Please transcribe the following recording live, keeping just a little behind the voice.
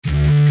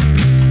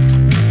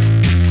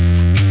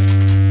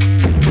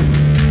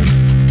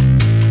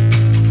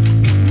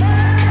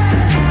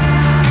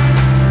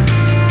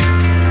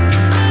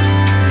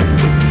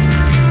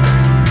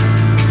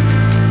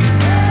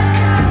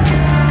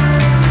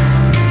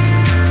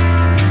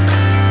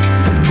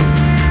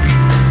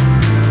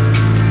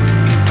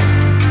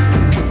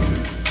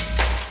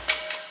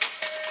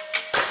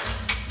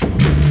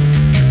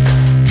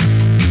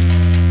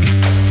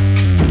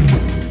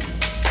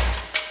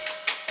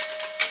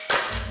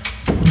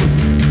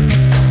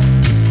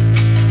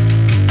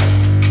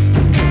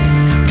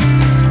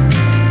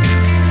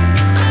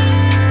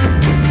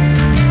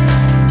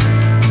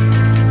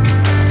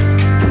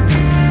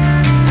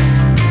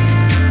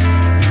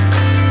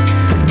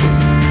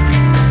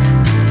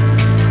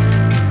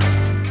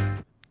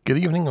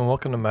Good evening and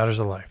welcome to Matters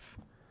of Life.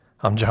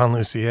 I'm John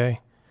Lucier,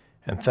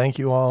 and thank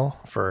you all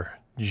for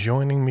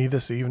joining me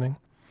this evening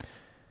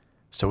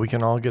so we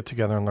can all get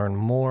together and learn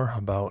more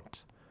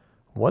about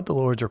what the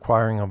Lord's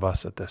requiring of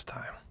us at this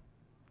time,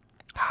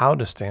 how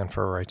to stand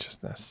for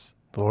righteousness,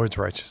 the Lord's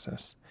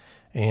righteousness,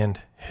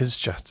 and His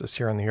justice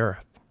here on the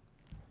earth.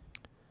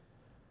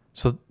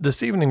 So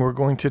this evening we're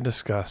going to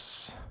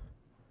discuss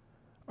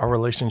our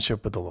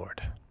relationship with the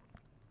Lord,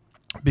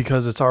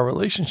 because it's our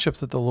relationship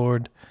with the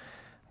Lord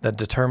that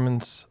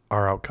determines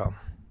our outcome.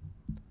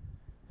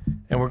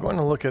 And we're going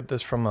to look at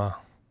this from a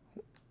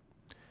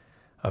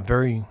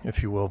very,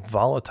 if you will,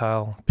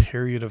 volatile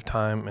period of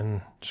time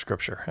in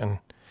Scripture. And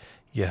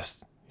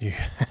yes,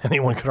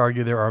 anyone could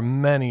argue there are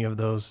many of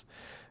those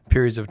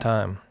periods of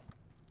time.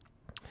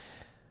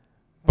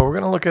 But we're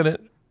going to look at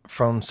it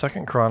from 2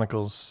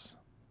 Chronicles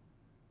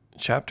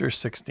chapter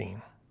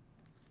 16,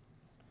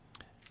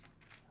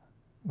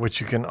 which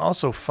you can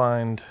also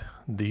find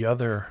the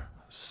other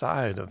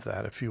side of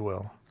that, if you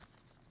will,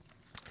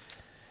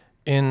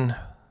 in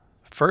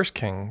 1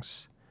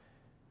 Kings,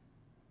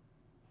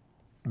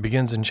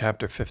 begins in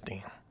chapter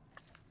 15.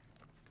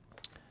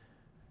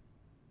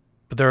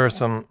 But there are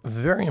some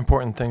very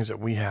important things that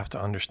we have to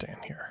understand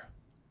here.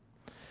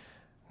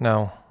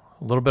 Now,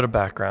 a little bit of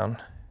background.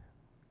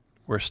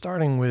 We're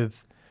starting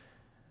with,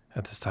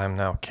 at this time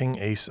now, King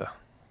Asa.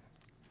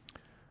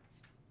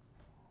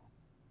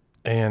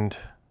 And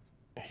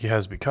he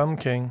has become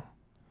king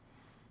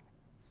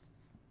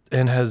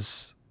and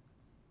has,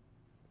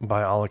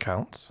 by all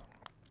accounts,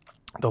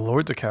 the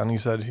Lord's account, he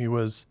said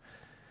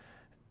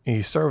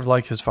he served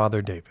like his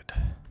father David,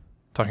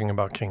 talking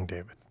about King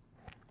David.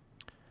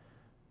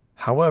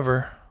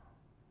 However,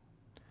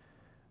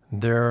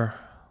 there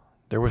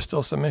were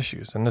still some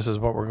issues, and this is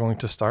what we're going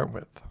to start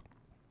with.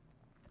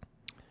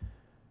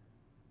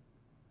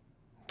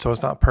 So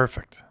it's not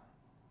perfect.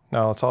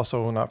 Now, let's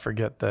also not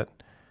forget that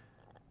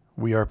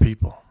we are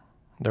people.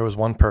 There was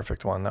one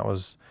perfect one. That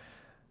was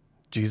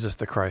Jesus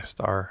the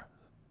Christ, our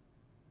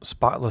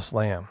spotless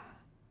Lamb,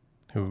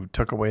 who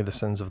took away the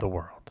sins of the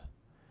world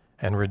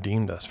and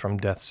redeemed us from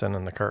death, sin,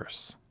 and the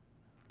curse.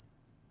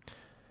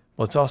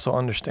 Let's also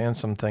understand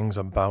some things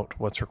about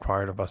what's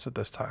required of us at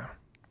this time.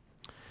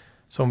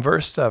 So in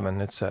verse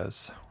 7, it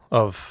says,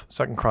 of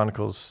 2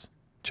 Chronicles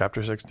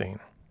chapter 16, it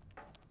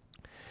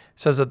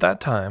says, "At that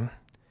time,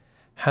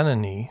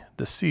 Hanani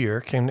the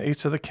seer came to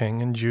Asa the king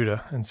in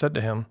Judah and said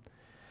to him,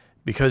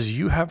 'Because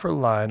you have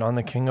relied on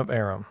the king of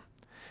Aram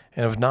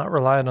and have not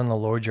relied on the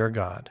Lord your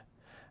God,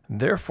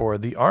 therefore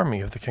the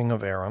army of the king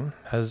of Aram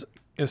has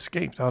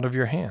escaped out of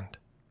your hand.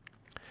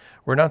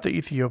 Were not the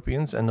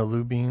Ethiopians and the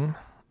Lubim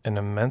an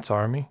immense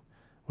army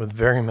with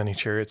very many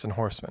chariots and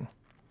horsemen?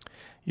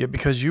 Yet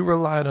because you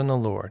relied on the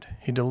Lord,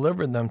 he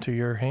delivered them to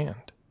your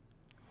hand.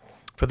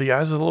 For the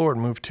eyes of the Lord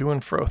move to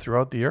and fro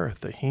throughout the earth,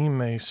 that he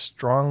may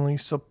strongly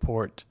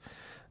support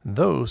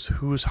those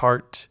whose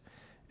heart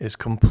is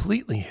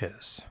completely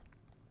his.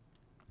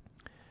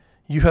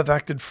 You have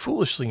acted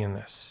foolishly in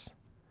this.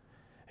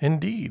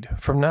 Indeed,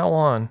 from now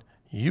on,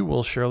 you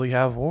will surely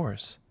have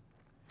wars.'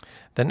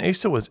 Then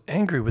Asa was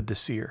angry with the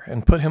seer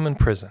and put him in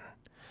prison,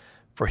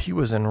 for he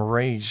was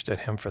enraged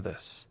at him for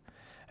this.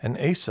 And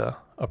Asa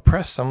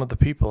oppressed some of the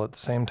people at the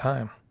same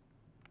time.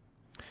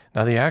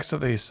 Now the acts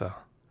of Asa,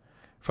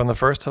 from the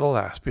first to the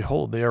last,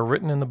 behold, they are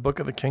written in the book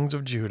of the kings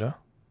of Judah.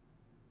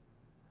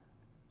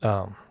 They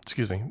are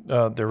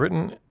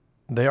written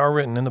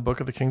in the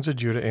book of the kings of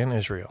Judah and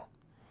Israel.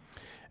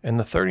 In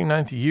the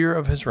 39th year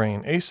of his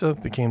reign, Asa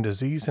became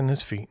diseased in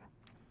his feet.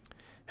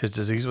 His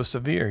disease was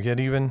severe, yet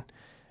even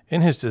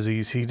in his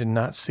disease he did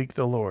not seek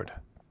the Lord,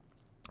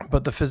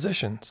 but the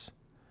physicians.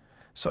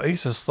 So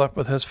Asa slept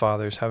with his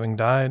fathers, having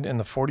died in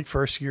the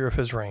 41st year of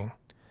his reign.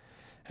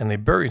 And they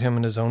buried him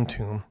in his own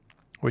tomb,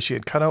 which he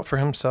had cut out for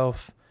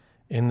himself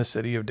in the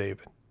city of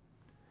David.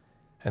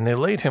 And they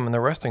laid him in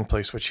the resting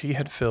place which he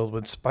had filled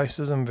with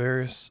spices of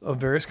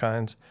various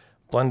kinds,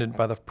 blended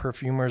by the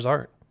perfumer's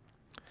art.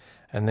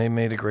 And they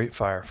made a great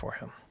fire for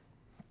him."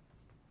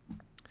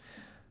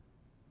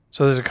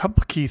 So there's a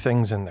couple key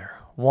things in there.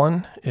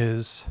 One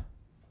is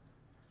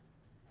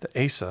that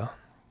Asa,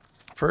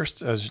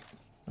 first, as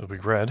we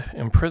read,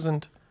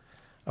 imprisoned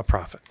a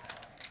prophet,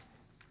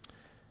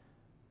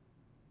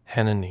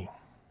 Hanani,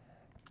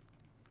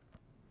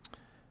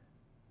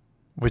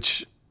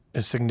 which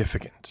is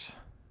significant.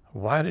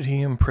 Why did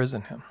he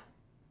imprison him?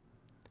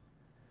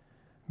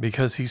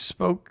 Because he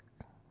spoke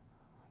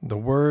the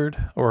word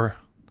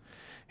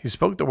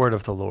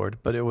of the Lord,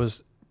 but it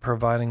was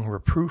providing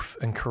reproof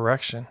and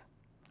correction.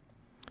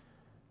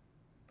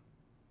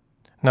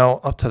 Now,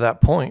 up to that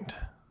point,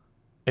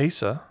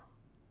 Asa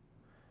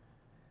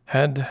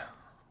had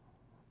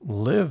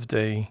lived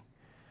a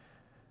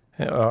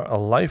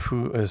life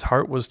his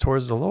heart was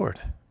towards the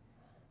Lord.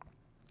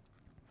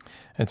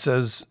 It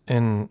says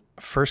in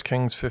 1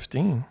 Kings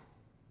 15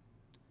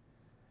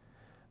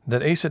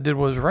 that Asa did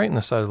what was right in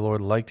the sight of the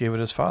Lord, like David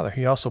his father.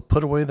 He also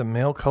put away the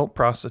male cult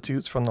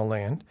prostitutes from the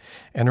land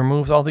and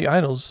removed all the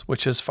idols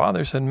which his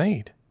fathers had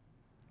made.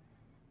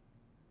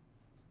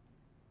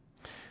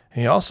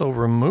 He also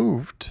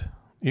removed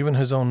even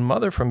his own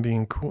mother from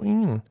being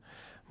queen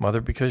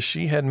mother because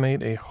she had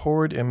made a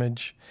horrid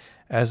image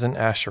as an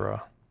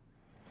Asherah.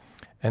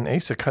 And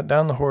Asa cut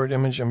down the horrid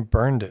image and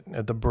burned it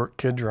at the brook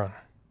Kidron.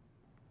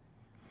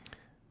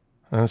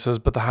 And it says,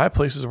 but the high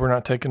places were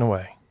not taken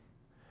away.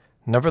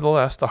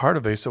 Nevertheless, the heart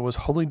of Asa was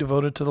wholly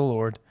devoted to the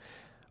Lord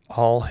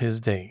all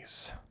his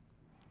days.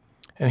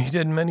 And he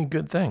did many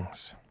good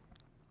things.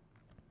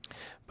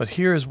 But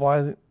here is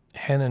why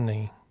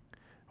Hanani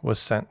was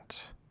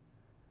sent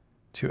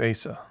to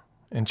Asa.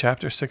 In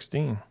chapter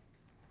 16,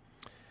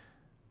 it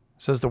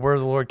says, the word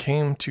of the Lord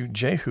came to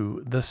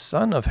Jehu, the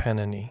son of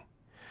Hanani,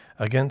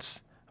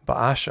 against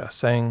Baasha,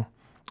 saying,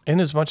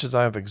 inasmuch as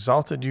I have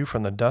exalted you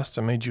from the dust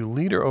and made you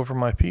leader over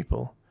my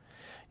people,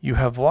 you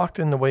have walked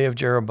in the way of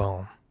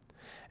Jeroboam,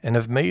 and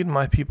have made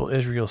my people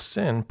Israel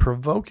sin,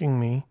 provoking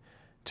me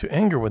to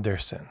anger with their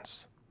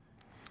sins.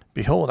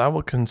 Behold, I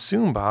will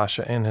consume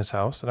Baasha and his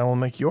house, and I will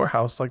make your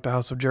house like the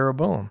house of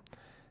Jeroboam,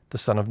 the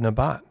son of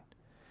Nebat.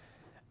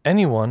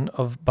 Anyone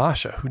of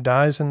Baasha who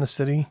dies in the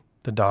city,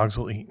 the dogs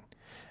will eat,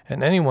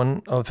 and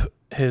anyone of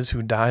his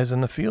who dies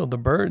in the field, the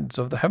birds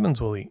of the heavens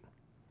will eat.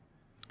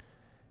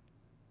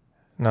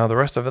 Now the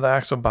rest of the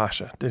acts of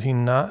Baasha, did he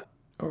not,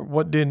 or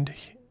what did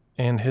he,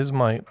 and his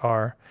might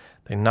are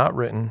they not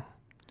written?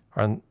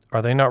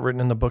 Are they not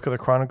written in the book of the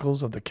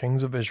Chronicles of the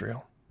kings of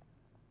Israel?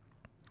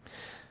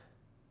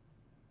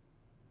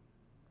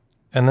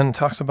 And then it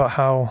talks about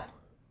how,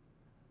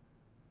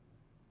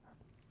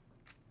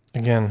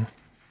 again,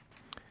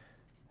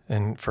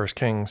 in 1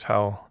 Kings,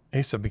 how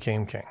Asa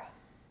became king.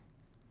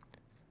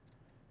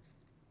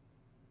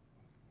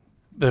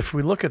 But if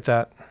we look at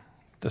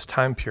this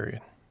time period,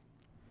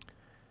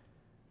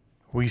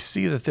 we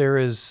see that there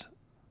is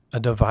a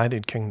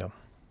divided kingdom.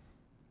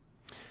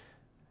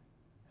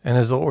 And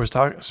as the Lord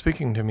was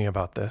speaking to me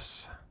about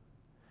this,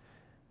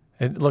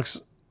 it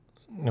looks,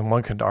 and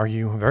one could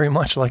argue, very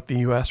much like the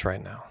U.S.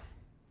 right now,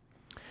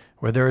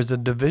 where there is a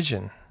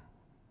division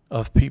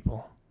of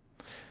people.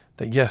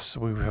 That yes,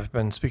 we have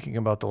been speaking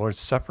about the Lord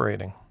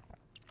separating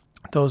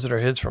those that are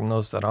his from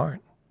those that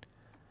aren't.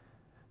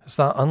 It's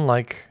not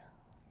unlike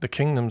the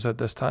kingdoms at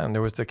this time.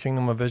 There was the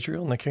kingdom of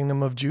Israel and the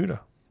kingdom of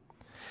Judah.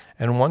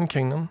 And one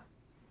kingdom,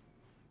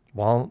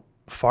 while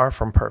far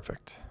from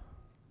perfect,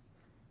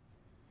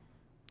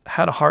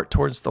 had a heart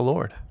towards the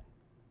Lord,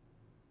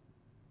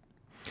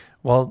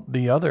 while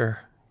the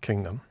other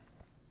kingdom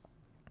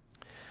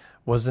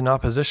was in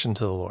opposition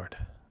to the Lord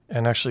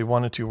and actually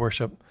wanted to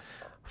worship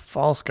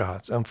false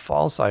gods and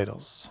false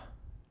idols.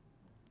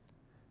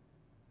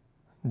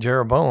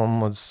 Jeroboam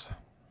was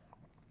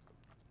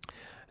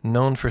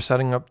known for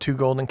setting up 2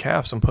 golden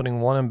calves and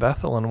putting one in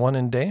Bethel and one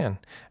in Dan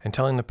and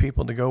telling the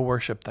people to go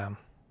worship them.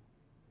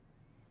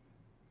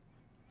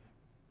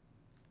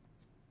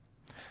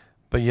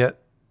 But yet,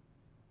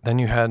 then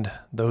you had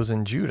those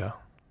in Judah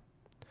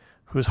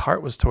whose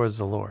heart was towards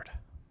the Lord.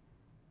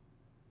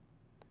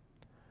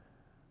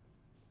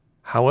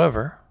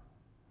 However,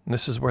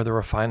 this is where the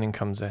refining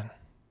comes in.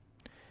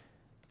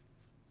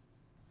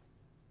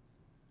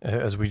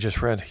 As we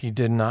just read, he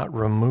did not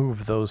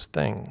remove those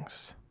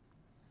things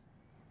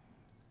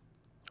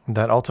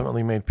that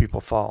ultimately made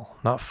people fall,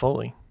 not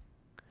fully.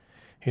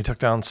 He took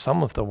down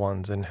some of the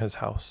ones in his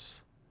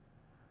house,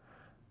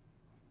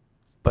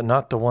 but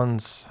not the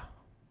ones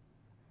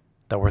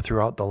that were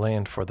throughout the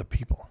land for the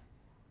people,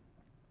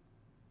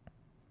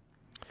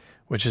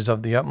 which is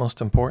of the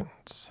utmost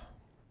importance.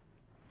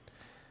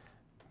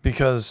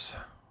 Because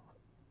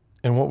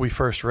in what we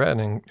first read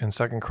in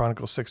 2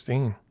 Chronicles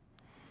 16,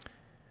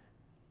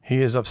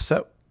 he is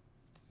upset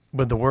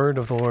with the word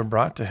of the Lord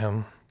brought to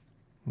him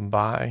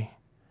by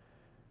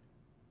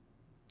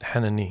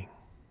Hanani.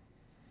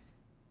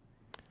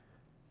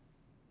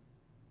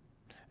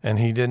 And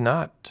he did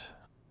not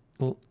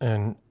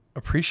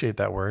appreciate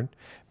that word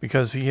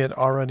because he had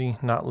already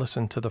not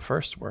listened to the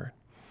first word,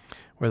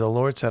 where the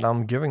Lord said,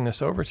 I'm giving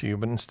this over to you.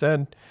 But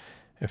instead,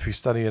 if you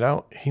study it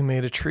out, he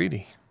made a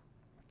treaty.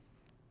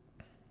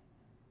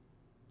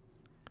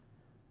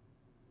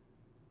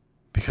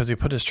 Because he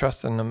put his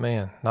trust in the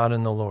man, not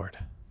in the Lord,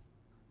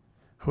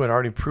 who had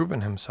already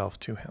proven himself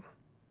to him.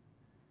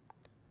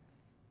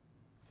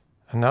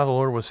 And now the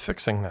Lord was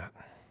fixing that,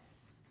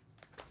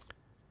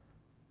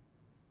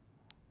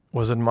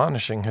 was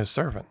admonishing his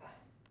servant.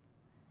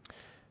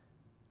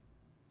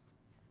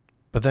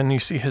 But then you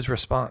see his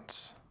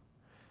response,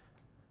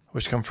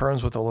 which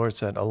confirms what the Lord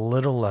said, a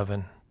little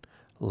leaven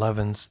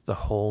leavens the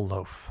whole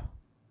loaf,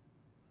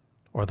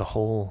 or the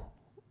whole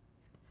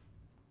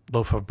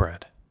loaf of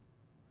bread.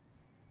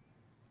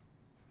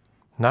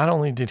 Not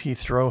only did he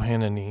throw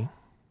Hanani,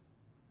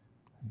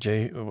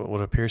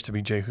 what appears to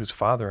be Jehu's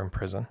father, in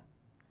prison,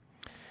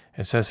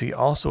 it says he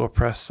also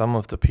oppressed some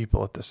of the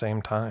people at the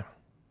same time.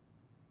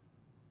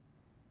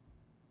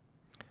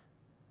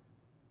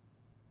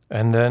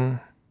 And then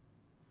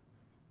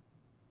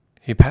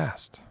he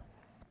passed.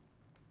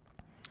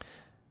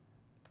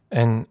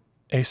 And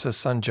Asa's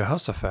son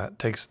Jehoshaphat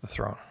takes the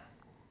throne.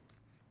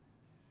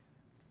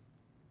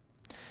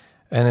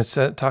 And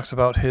it talks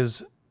about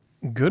his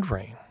good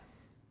reign.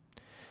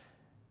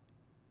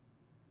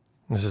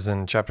 This is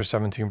in chapter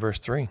 17, verse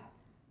 3.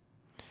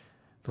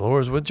 The Lord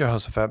was with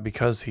Jehoshaphat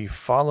because he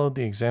followed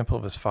the example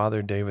of his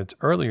father David's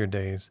earlier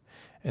days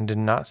and did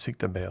not seek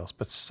the Baals,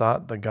 but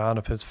sought the God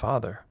of his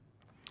father,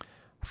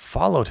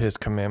 followed his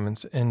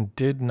commandments, and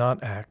did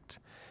not act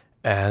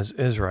as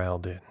Israel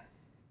did.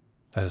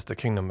 That is the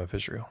kingdom of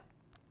Israel.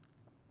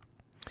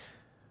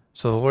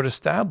 So the Lord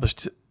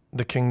established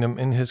the kingdom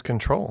in his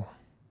control.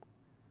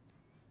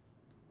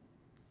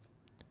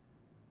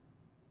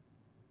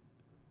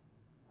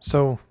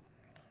 So,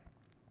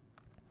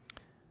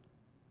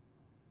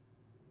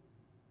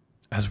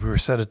 as we were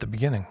said at the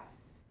beginning,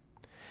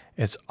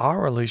 it's our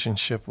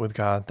relationship with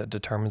God that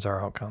determines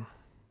our outcome.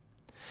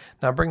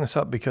 Now, I bring this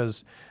up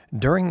because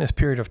during this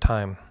period of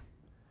time,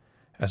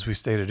 as we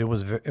stated,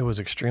 it was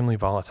extremely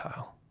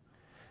volatile.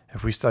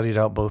 If we studied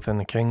out both in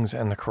the Kings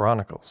and the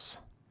Chronicles,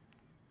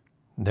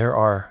 there's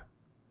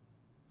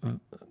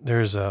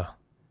a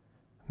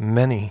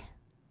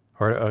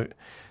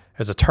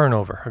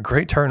turnover, a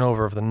great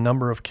turnover of the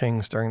number of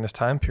kings during this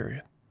time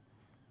period.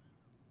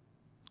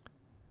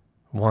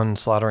 One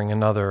slaughtering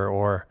another,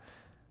 or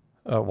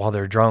while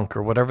they're drunk,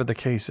 or whatever the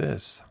case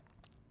is.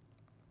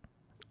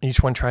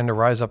 Each one trying to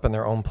rise up in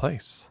their own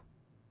place.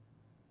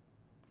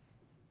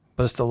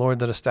 But it's the Lord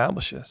that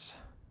establishes.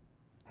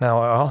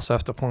 Now, I also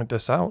have to point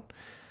this out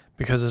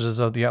because it is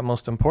of the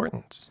utmost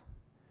importance.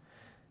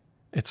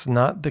 It's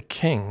not the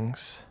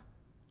kings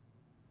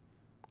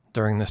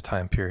during this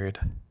time period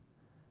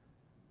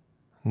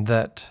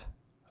that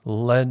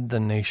led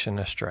the nation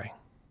astray.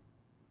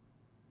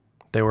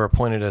 They were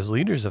appointed as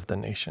leaders of the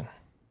nation.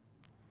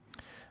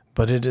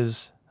 But it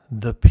is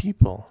the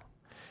people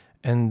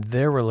and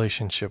their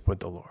relationship with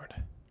the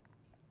Lord.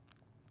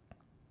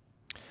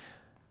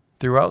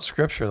 Throughout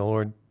Scripture, the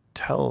Lord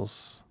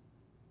tells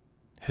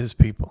his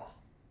people,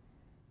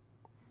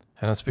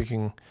 and I'm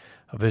speaking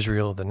of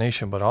Israel, the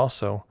nation, but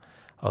also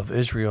of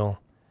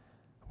Israel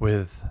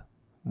with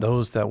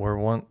those that were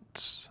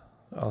once,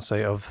 I'll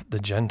say, of the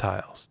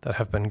Gentiles that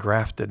have been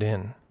grafted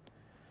in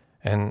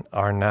and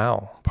are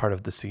now part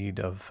of the seed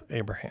of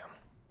Abraham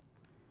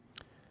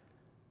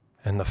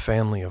and the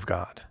family of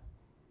God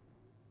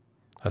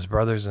as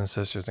brothers and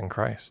sisters in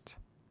Christ.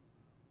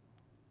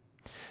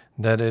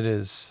 That it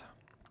is,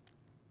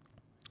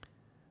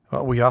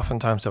 well, we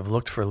oftentimes have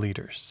looked for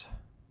leaders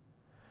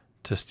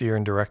to steer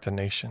and direct a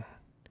nation.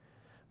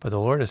 But the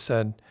Lord has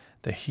said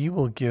that he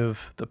will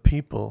give the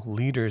people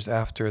leaders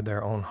after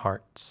their own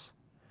hearts.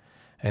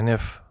 And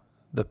if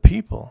the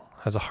people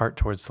has a heart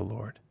towards the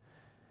Lord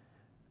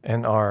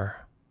and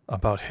are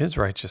about his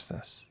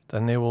righteousness,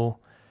 then they will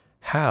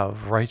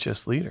have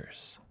righteous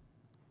leaders.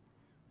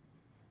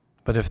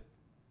 But if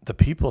the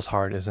people's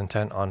heart is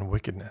intent on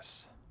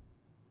wickedness,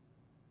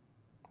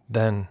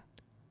 then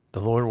the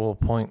Lord will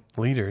appoint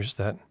leaders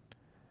that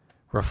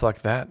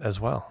reflect that as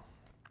well,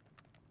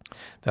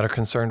 that are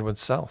concerned with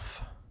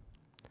self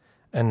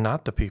and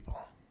not the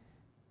people.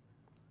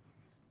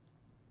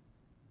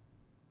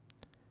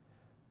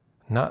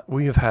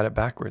 We have had it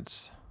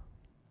backwards.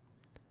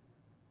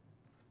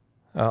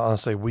 I'll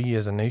say we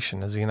as a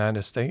nation, as the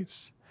United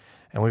States,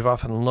 and we've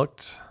often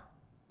looked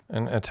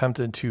and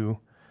attempted to,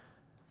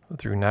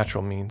 through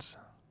natural means,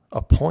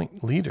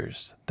 appoint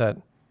leaders that,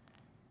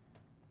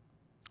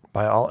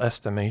 by all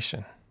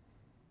estimation,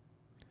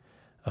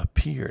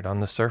 appeared on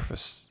the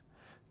surface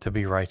to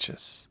be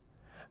righteous,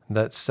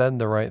 that said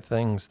the right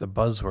things, the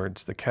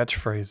buzzwords, the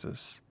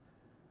catchphrases,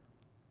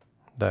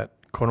 that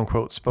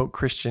quote-unquote spoke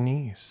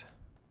Christianese,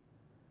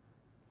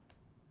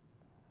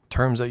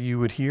 terms that you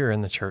would hear in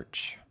the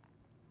church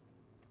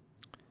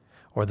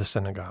or the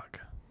synagogue.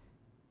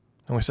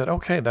 And we said,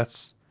 okay,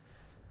 that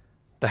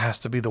has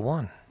to be the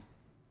one.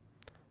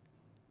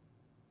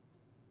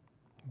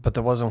 But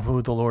that wasn't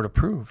who the Lord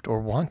approved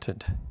or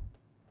wanted.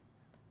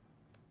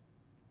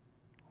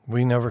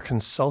 We never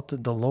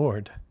consulted the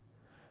Lord.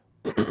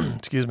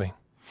 Excuse me.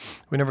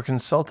 We never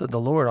consulted the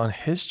Lord on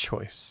his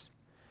choice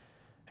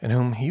and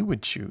whom he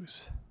would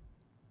choose,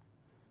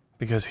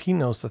 because he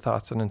knows the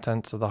thoughts and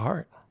intents of the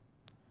heart.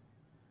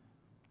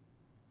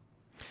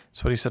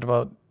 That's what he said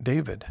about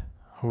David,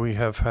 who we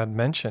have had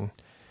mentioned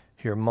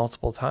here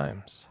multiple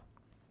times,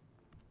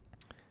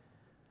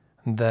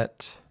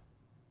 that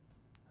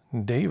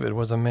David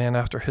was a man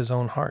after his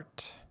own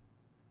heart.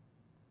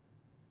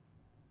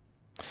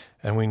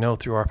 And we know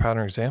through our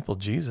pattern example,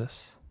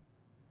 Jesus,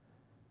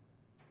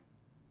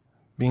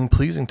 being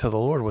pleasing to the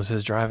Lord was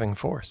his driving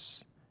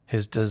force.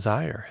 His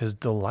desire, his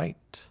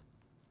delight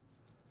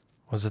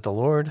was that the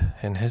Lord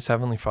and his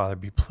heavenly Father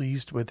be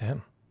pleased with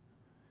him.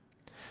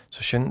 So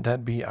shouldn't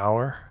that be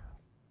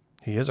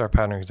he is our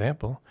pattern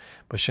example,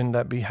 but shouldn't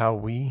that be how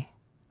we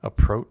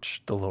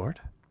approach the Lord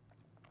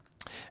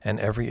and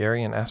every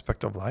area and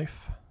aspect of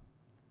life?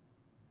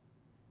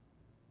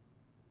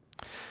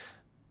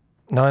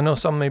 Now, I know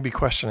some may be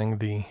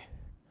questioning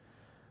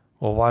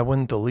why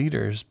wouldn't the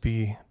leaders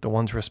be the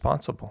ones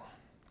responsible?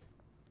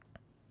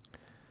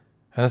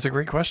 And it's a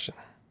great question.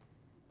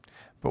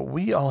 But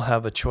we all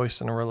have a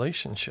choice in a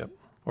relationship,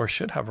 or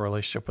should have a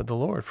relationship with the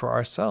Lord for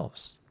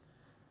ourselves.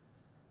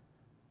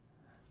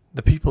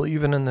 the people,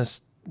 even in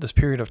this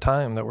period of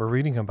time that we're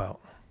reading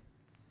about,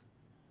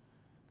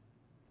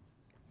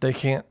 they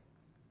can't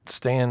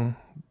stand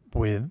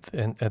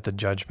at the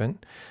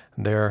judgment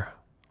their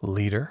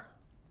leader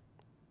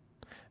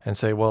and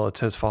say, well, it's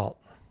his fault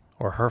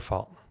or her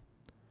fault.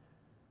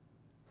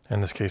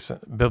 In this case,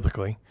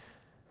 biblically,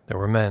 there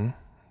were men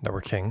that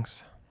were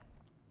kings.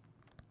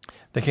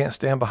 They can't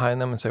stand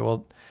behind them and say,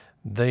 well,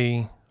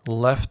 they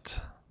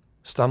left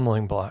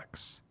stumbling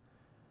blocks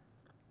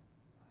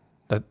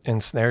that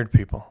ensnared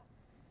people.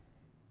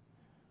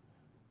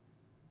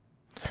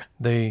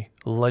 They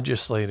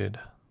legislated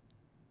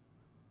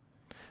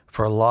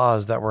for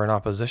laws that were in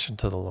opposition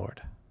to the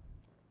Lord.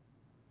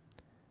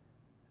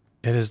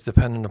 It is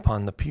dependent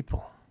upon the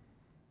people.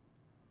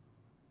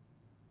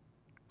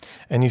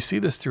 And you see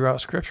this throughout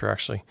Scripture,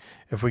 actually.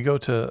 If we go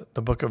to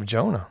the book of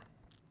Jonah,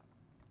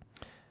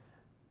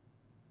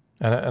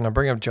 and I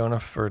bring up Jonah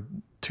for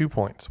 2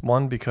 points.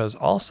 One, because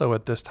also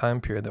at this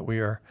time period that we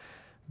are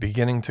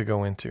beginning to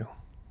go into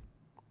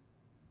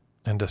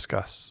and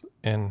discuss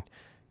in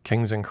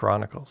Kings and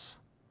Chronicles,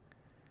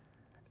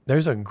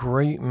 there's a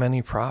great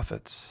many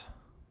prophets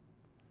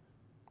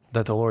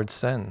that the Lord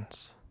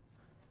sends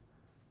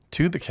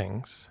to the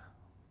kings,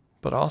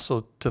 but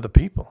also to the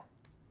people.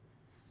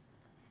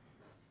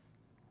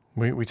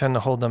 We tend to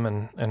hold them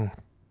in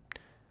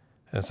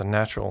as a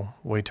natural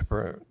way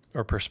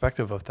or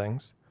perspective of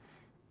things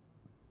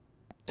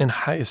in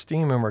high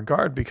esteem and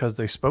regard because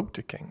they spoke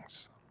to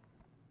kings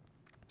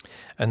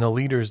and the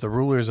leaders, the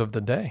rulers of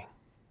the day.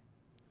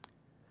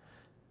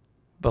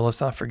 But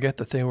let's not forget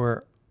that they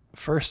were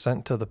first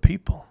sent to the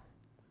people,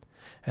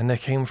 and they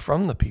came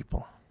from the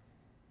people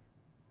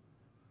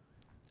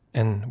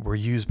and were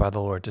used by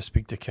the Lord to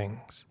speak to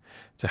kings,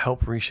 to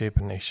help reshape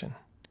a nation.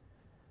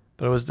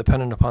 But it was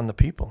dependent upon the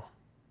people.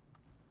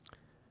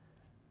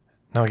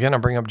 Now again, I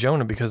bring up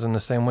Jonah because in the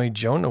same way,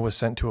 Jonah was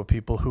sent to a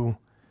people who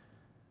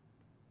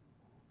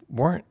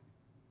weren't,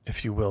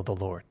 if you will, the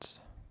Lord's.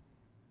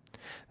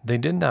 They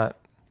did not,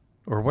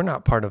 or were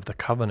not part of the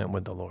covenant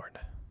with the Lord.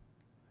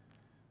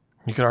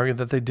 You could argue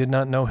that they did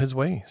not know his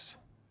ways.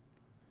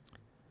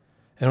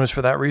 And it was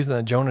for that reason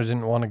that Jonah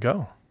didn't want to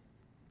go.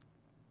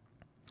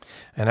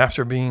 And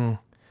after being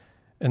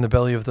in the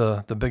belly of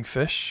the big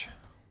fish,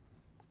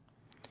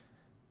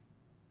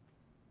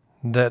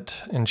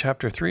 that in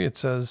chapter 3 it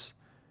says,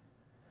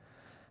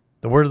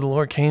 the word of the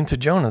Lord came to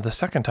Jonah the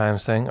second time,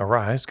 saying,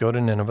 arise, go to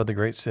Nineveh, the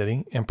great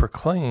city, and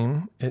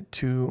proclaim it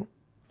to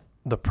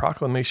the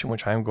proclamation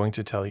which I am going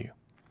to tell you.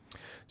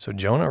 So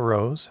Jonah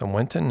arose and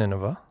went to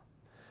Nineveh,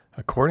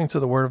 according to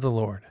the word of the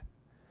Lord.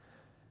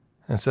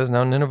 And it says,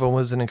 now Nineveh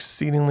was an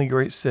exceedingly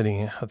great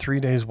city, a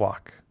 3 days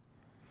walk.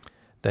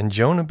 Then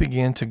Jonah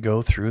began to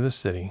go through the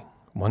city,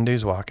 1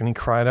 day's walk, and he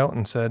cried out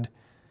and said,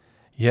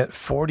 yet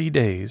 40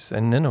 days,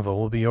 and Nineveh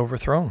will be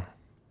overthrown.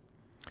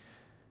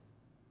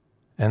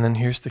 And then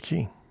here's the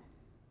key.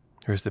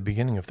 Here's the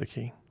beginning of the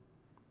key.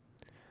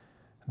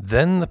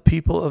 Then the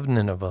people of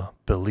Nineveh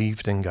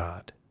believed in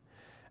God,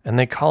 and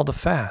they called a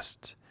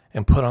fast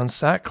and put on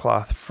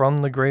sackcloth from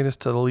the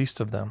greatest to the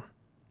least of them.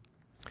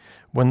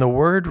 When the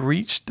word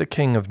reached the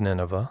king of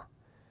Nineveh,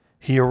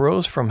 he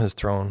arose from his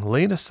throne,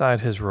 laid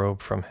aside his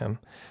robe from him,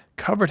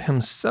 covered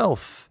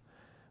himself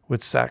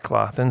with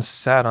sackcloth, and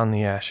sat on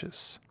the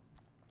ashes.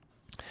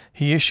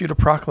 He issued a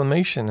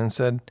proclamation and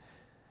said,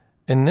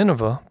 in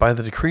Nineveh, by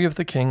the decree of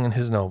the king and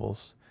his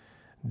nobles,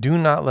 do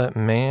not let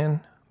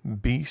man,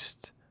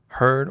 beast,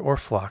 herd, or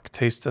flock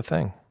taste a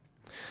thing.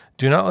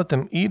 Do not let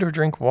them eat or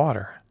drink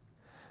water,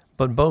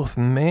 but both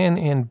man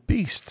and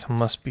beast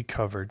must be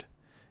covered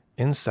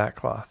in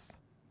sackcloth.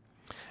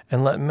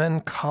 And let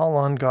men call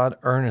on God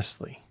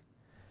earnestly,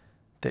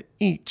 that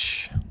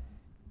each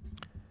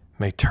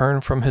may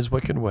turn from his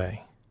wicked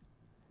way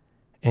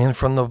and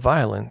from the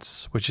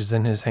violence which is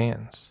in his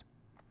hands.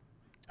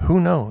 Who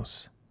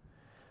knows?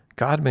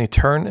 God may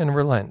turn and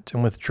relent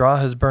and withdraw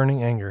his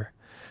burning anger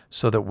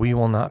so that we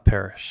will not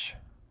perish.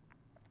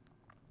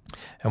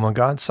 And when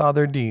God saw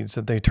their deeds,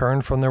 that they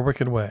turned from their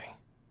wicked way,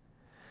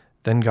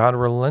 then God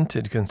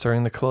relented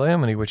concerning the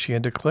calamity which he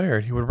had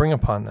declared he would bring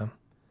upon them,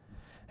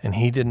 and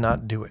he did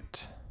not do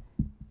it.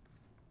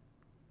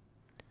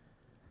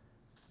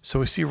 So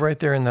we see right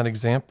there in that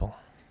example,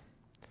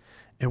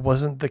 it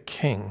wasn't the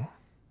king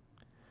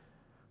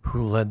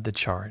who led the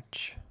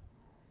charge.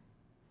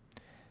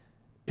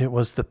 It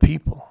was the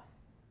people.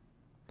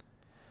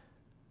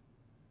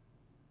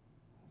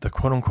 The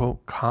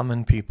quote-unquote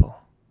common people,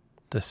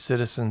 the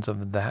citizens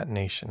of that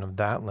nation, of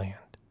that land,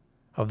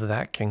 of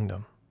that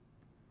kingdom.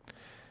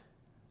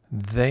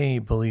 They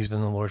believed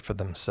in the Lord for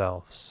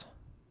themselves,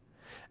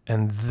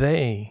 and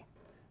they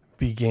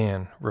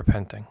began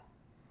repenting.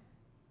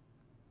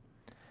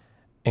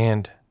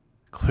 And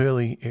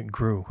clearly it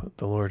grew.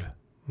 The Lord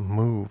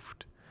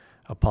moved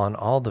upon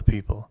all the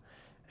people,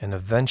 and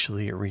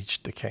eventually it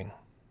reached the king.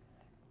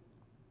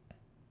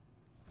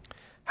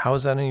 How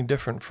is that any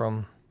different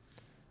from,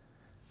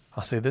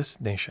 I'll say, this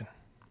nation,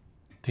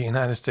 the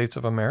United States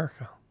of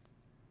America?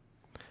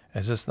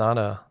 Is this not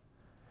a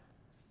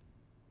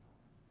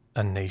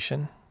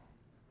nation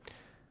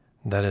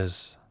that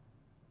is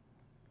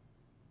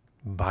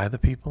by the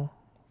people,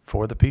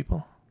 for the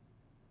people,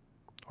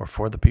 or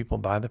for the people,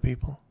 by the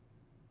people.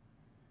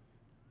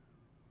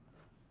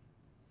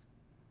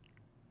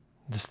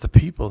 It's the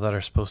people that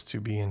are supposed to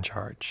be in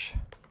charge,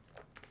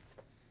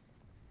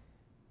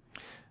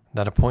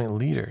 that appoint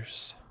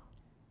leaders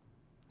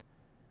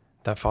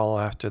that follow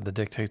after the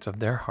dictates of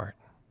their heart,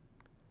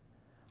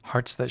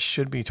 hearts that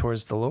should be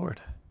towards the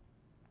Lord.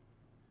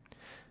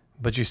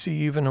 But you see,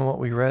 even in what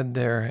we read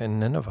there in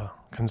Nineveh,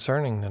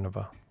 concerning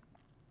Nineveh,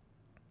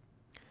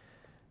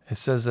 it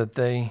says that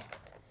they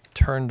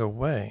turned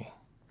away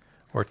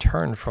or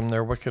turned from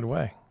their wicked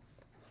way.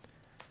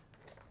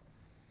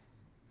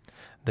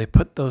 They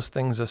put those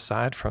things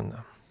aside from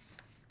them.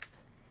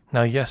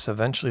 Now, yes,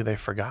 eventually they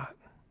forgot.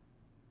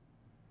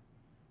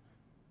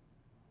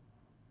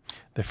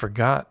 They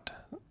forgot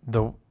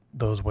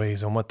those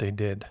ways and what they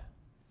did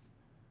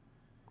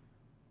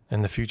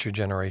in the future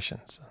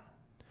generations.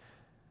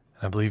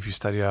 And I believe you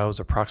studied out, it was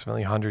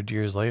approximately 100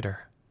 years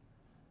later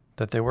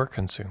that they were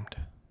consumed.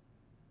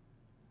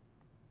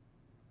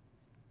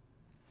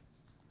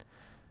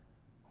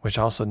 Which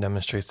also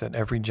demonstrates that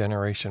every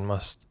generation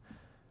must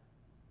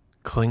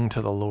cling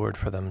to the Lord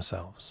for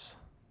themselves.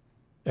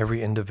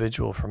 Every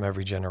individual from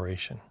every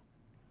generation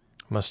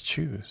must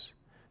choose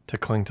to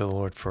cling to the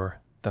Lord for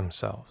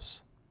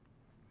themselves.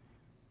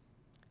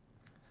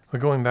 We're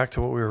going back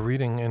to what we were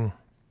reading in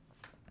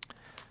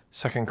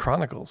 2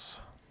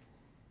 Chronicles.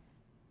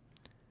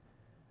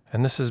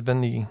 And this has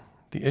been the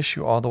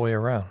issue all the way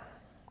around.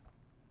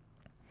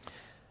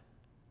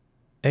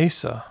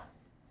 Asa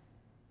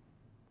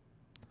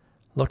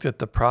looked at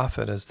the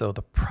prophet as though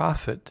the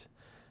prophet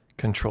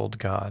controlled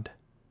God,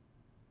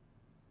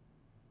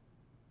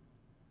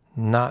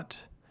 not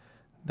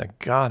that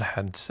God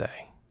had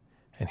say,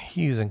 and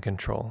he's in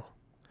control,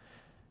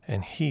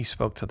 and he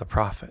spoke to the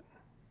prophet.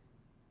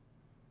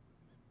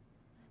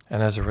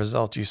 And as a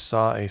result, you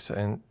saw Asa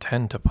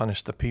intend to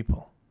punish the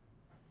people.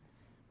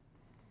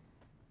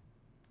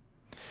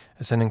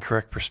 It's an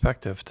incorrect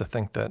perspective to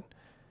think that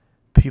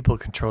people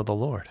control the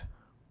Lord,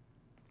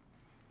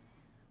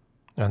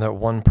 and that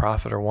one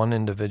prophet or one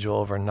individual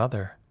over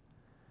another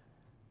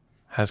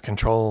has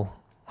control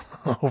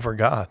over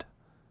God.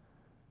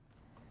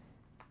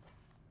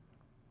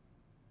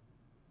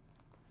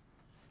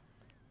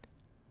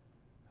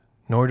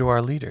 Nor do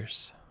our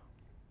leaders.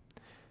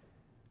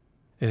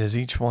 It is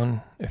each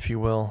one, if you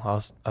will,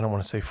 I don't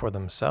want to say for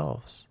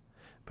themselves,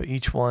 but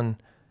each one,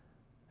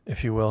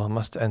 if you will,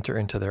 must enter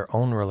into their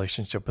own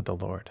relationship with the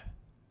Lord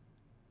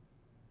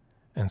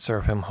and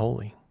serve him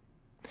wholly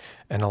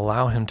and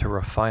allow him to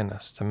refine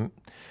us,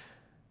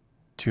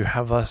 to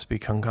have us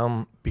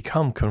become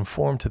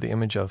conformed to the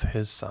image of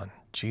his Son,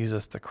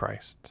 Jesus the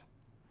Christ,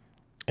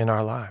 in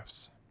our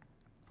lives.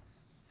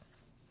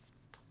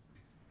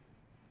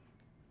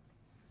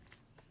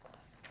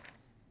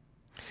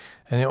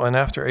 And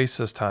after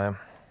Asa's time,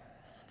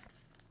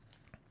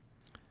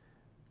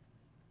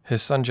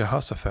 his son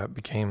Jehoshaphat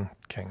became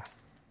king.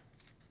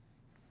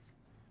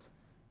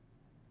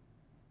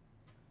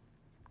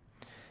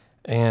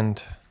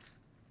 And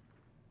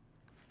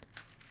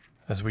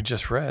as we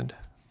just read,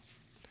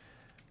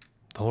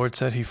 the Lord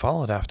said he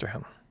followed after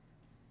him.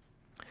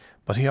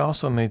 But he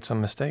also made some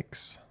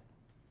mistakes.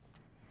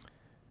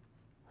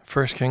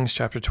 1 Kings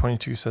chapter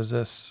 22 says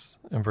this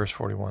in verse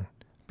 41,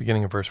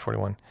 beginning of verse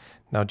 41.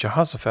 Now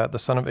Jehoshaphat, the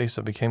son of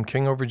Asa, became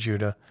king over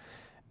Judah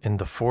in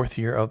the 4th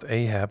year of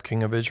Ahab,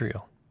 king of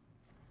Israel.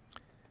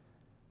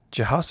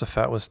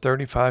 Jehoshaphat was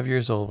 35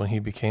 years old when he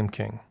became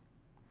king,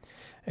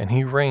 and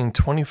he reigned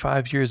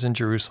 25 years in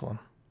Jerusalem.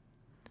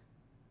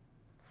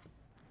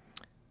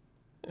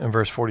 In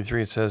verse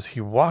 43 it says,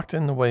 he walked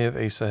in the way of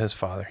Asa his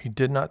father. He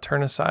did not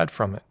turn aside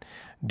from it,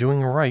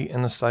 doing right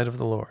in the sight of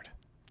the Lord.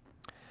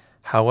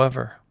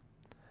 However,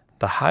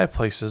 the high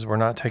places were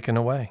not taken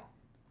away.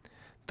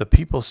 The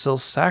people still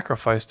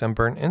sacrificed and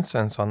burned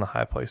incense on the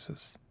high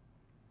places.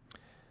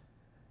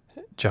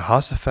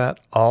 Jehoshaphat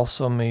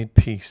also made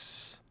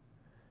peace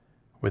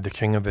with the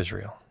king of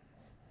Israel.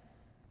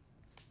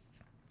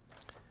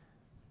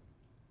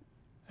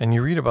 And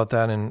you read about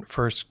that in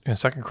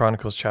 2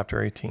 Chronicles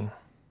chapter 18.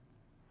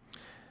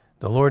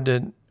 The Lord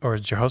did, or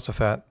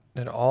Jehoshaphat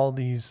did all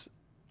these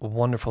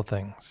wonderful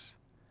things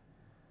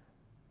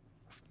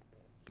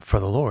for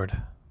the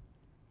Lord,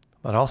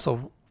 but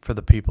also for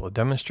the people. It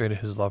demonstrated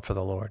his love for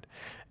the Lord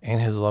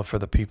and his love for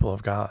the people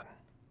of God.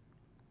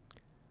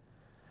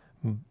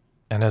 And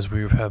as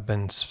we have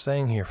been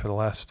saying here for the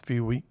last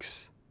few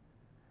weeks,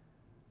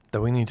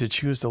 that we need to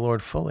choose the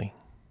Lord fully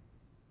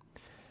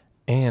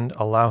and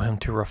allow him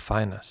to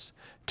refine us,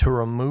 to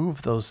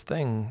remove those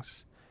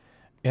things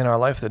in our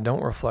life that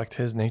don't reflect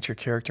his nature,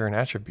 character, and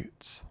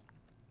attributes.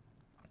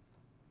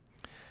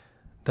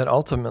 That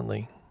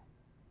ultimately,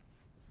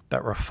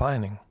 that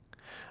refining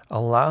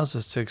allows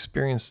us to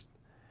experience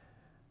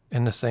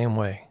in the same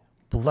way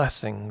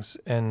blessings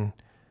and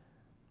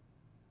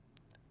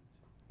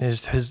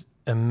his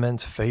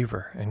immense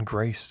favor and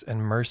grace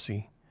and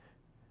mercy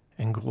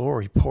and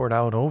glory poured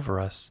out over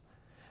us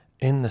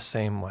in the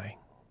same way.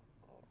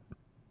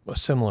 a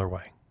similar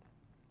way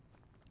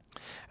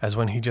as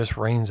when he just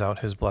rains out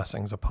his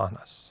blessings upon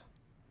us.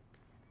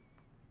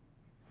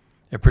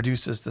 It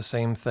produces the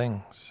same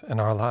things in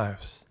our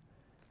lives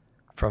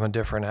from a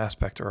different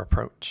aspect or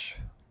approach.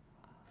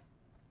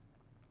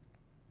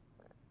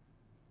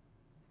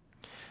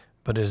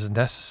 But it is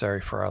necessary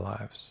for our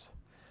lives,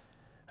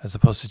 as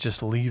opposed to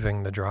just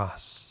leaving the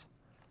dross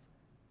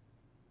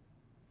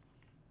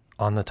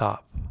on the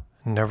top,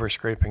 never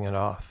scraping it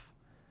off.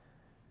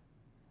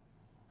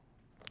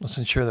 Let's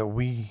ensure that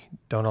we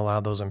don't allow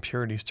those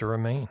impurities to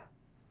remain.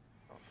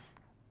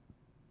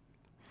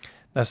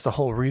 That's the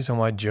whole reason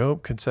why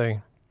Job could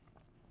say,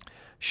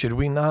 should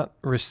we not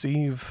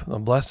receive the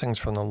blessings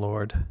from the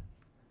Lord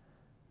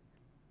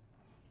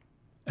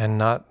and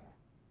not,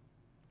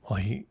 well,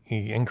 he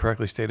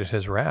incorrectly stated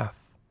his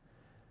wrath.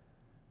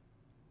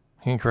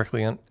 He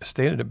incorrectly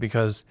stated it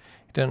because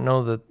he didn't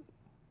know that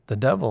the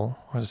devil,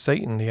 or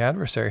Satan, the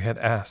adversary, had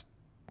asked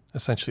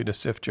essentially to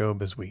sift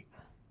Job as wheat.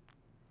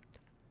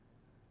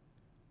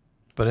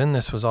 But in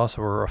this was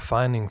also a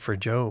refining for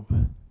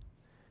Job.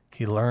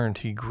 He learned,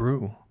 he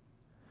grew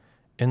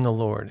in the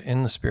Lord,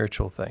 in the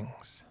spiritual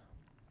things.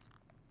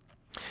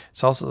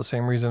 It's also the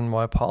same reason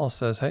why Paul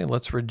says, hey,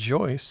 let's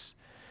rejoice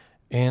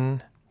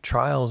in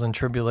trials and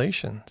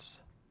tribulations.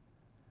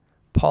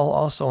 Paul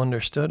also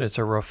understood it's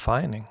a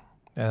refining,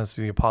 as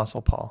the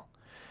Apostle Paul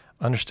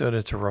understood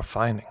it's a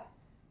refining.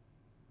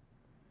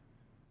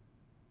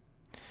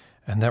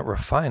 And that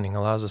refining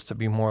allows us to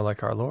be more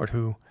like our Lord,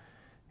 who,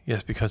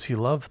 yes, because he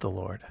loved the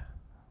Lord.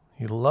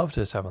 He loved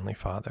his Heavenly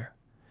Father.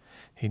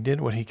 He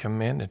did what he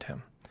commanded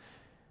him.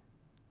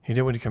 He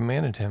did what he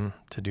commanded him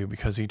to do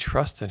because he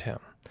trusted him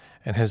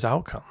and his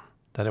outcome,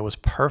 that it was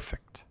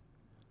perfect.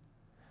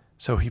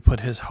 So he put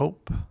his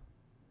hope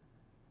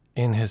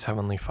in his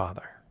Heavenly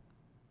Father.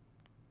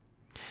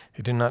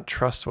 He did not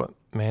trust what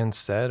man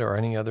said or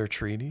any other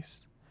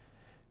treatise.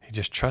 He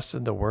just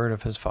trusted the word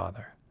of his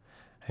Father.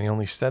 And he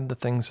only said the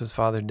things his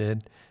Father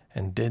did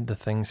and did the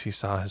things he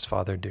saw his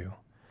Father do.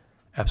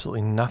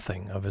 Absolutely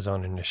nothing of his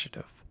own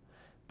initiative,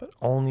 but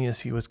only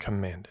as he was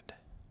commanded.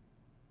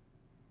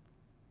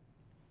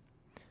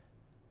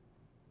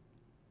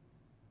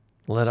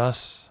 Let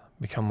us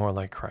become more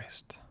like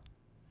Christ.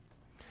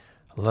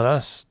 Let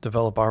us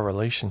develop our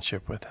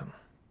relationship with him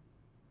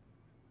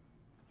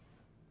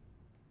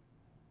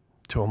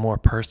to a more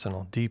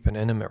personal, deep, and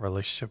intimate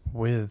relationship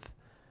with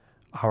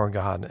our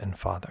God and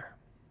Father,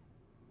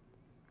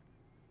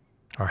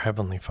 our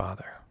Heavenly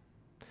Father,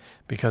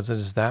 because it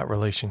is that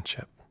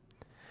relationship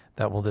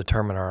that will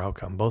determine our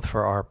outcome, both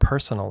for our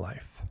personal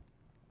life,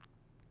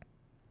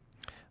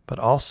 but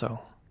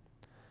also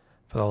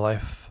for the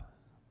life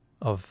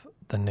of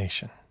the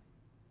nation.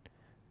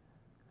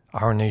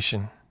 Our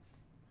nation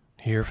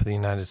here for the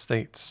United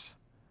States,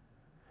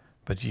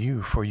 but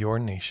you for your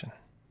nation,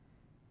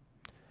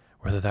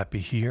 whether that be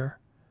here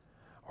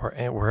or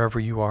wherever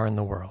you are in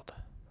the world,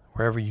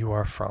 wherever you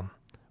are from,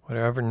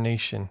 whatever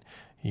nation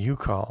you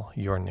call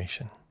your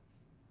nation.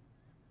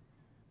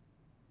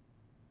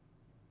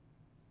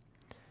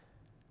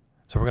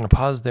 So we're going to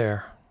pause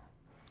there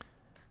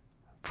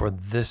for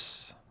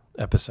this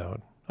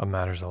episode of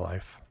Matters of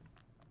Life.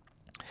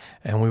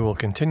 And we will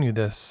continue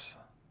this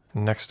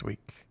next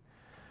week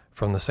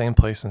from the same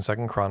place in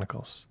 2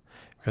 Chronicles,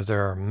 because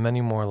there are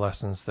many more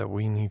lessons that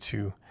we need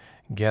to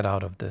get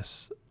out of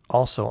this.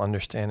 Also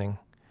understanding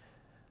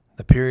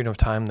the period of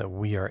time that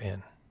we are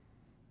in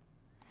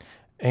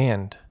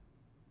and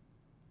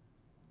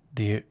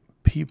the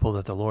people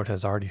that the Lord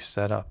has already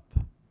set up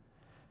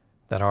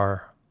that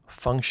are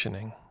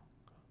functioning,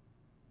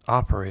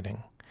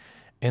 operating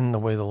in the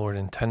way the Lord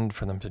intended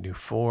for them to do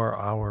for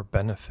our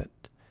benefit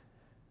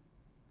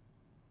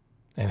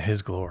and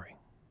his glory.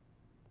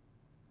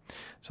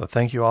 So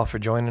thank you all for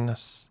joining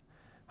us.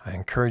 I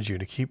encourage you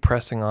to keep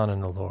pressing on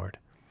in the Lord,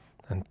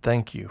 and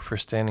thank you for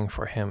standing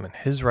for him and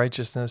his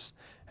righteousness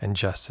and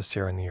justice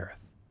here on the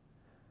earth.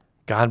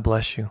 God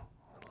bless you.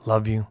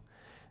 Love you.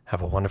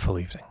 Have a wonderful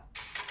evening.